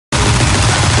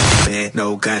hear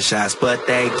no gunshots, but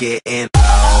they getting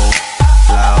low,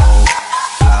 low,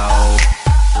 low,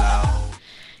 low.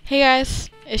 Hey guys,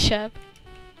 it's Chev.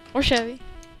 Or Chevy.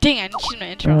 Dang, I need to change my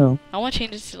intro. Oh. I want to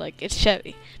change it to like, it's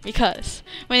Chevy. Because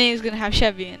my name is going to have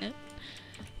Chevy in it.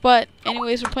 But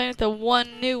anyways, we're playing with the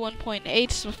new 1.8.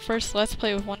 It's the first Let's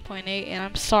Play with 1.8. And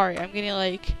I'm sorry, I'm getting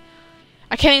like,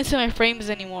 I can't even see my frames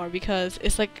anymore because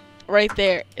it's like right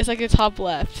there. It's like the top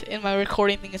left. And my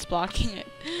recording thing is blocking it.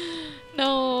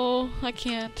 No, I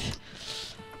can't.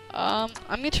 I'm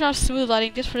going to turn off smooth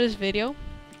lighting just for this video.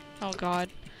 Oh god.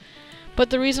 But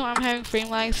the reason why I'm having frame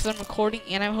lag is because I'm recording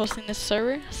and I'm hosting this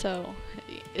server, so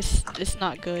it's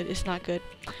not good. It's not good.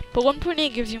 But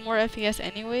 1.8 gives you more FPS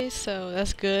anyways, so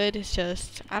that's good. It's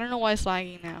just I don't know why it's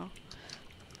lagging now.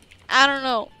 I don't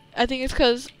know. I think it's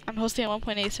because I'm hosting a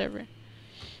 1.8 server.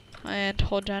 And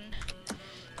hold on.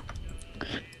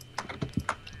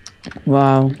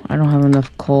 Wow, I don't have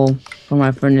enough coal for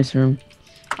my furnace room.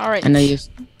 Alright. And I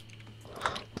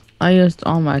used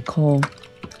all my coal.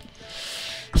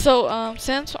 So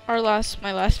since my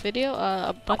last video,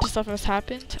 a bunch of stuff has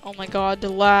happened. Oh my god, the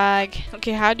lag.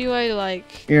 Okay, how do I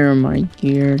like? You're my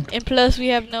gear. And plus, we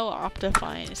have no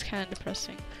Optifine. It's kind of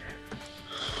depressing.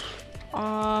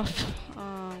 Off.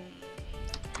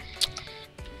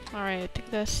 Alright, I think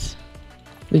that's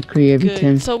We create every good.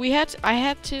 time. So I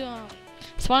had to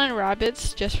spawn in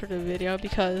rabbits just for the video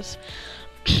because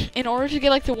in order to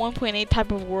get like the 1.8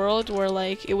 type of world where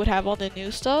like it would have all the new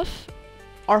stuff,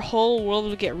 our whole world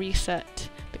would get reset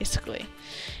basically,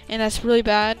 and that's really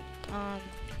bad.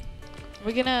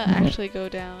 We're gonna actually go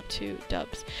down to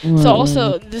dubs. So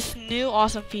also this new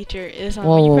awesome feature is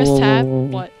when you press tab.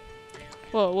 What?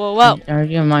 Whoa, whoa, whoa! Are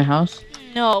you in my house?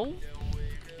 No,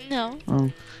 no.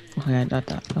 Oh, okay, I got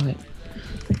that. Okay.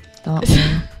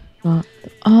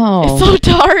 Oh. It's so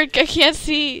dark. I can't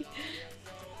see.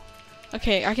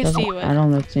 Okay, I can see what. I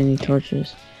don't see any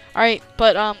torches. Alright,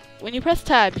 but when you press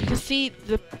tab, you can see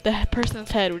the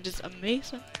person's head, which is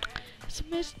amazing. It's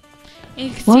amazing. And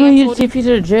you can Why see don't you TP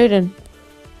to Jaden?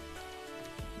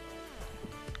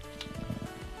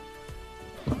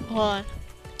 Hold on.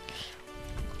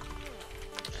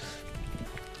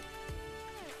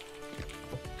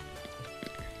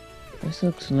 This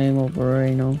looks lame over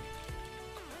right now.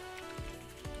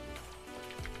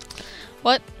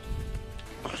 What?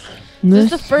 This is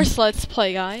the first Let's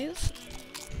Play, guys.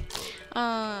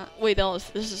 Wait,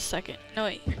 this is the second. No,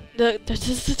 wait. This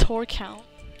is the tour count.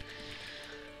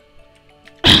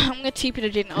 I'm gonna TP to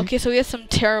Jaden. Okay, so we have some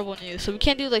terrible news. So we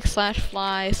can't do like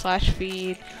 /fly,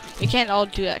 /feed. We can't all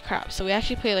do that crap. So we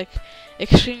actually play like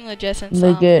extreme legit and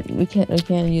we can't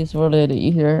use RollEdit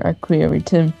either. I create every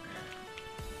team.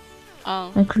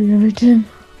 I create every team.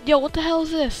 Yo, what the hell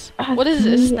is this? What is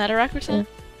this? Is this netherrack or something?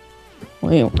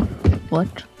 Wait,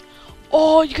 what?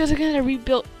 Oh, you guys are gonna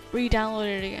re-download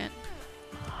it again.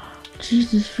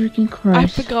 Jesus freaking Christ. I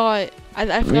forgot.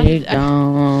 I forgot.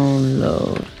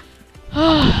 Download.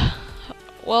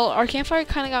 Well, our campfire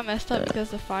kind of got messed up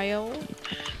because of the file.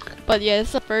 But yeah,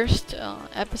 it's the first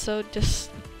episode.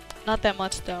 Just not that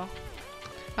much though.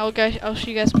 I'll show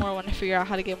you guys more when I figure out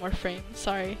how to get more frames.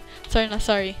 Sorry. Sorry, not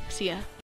sorry. See ya.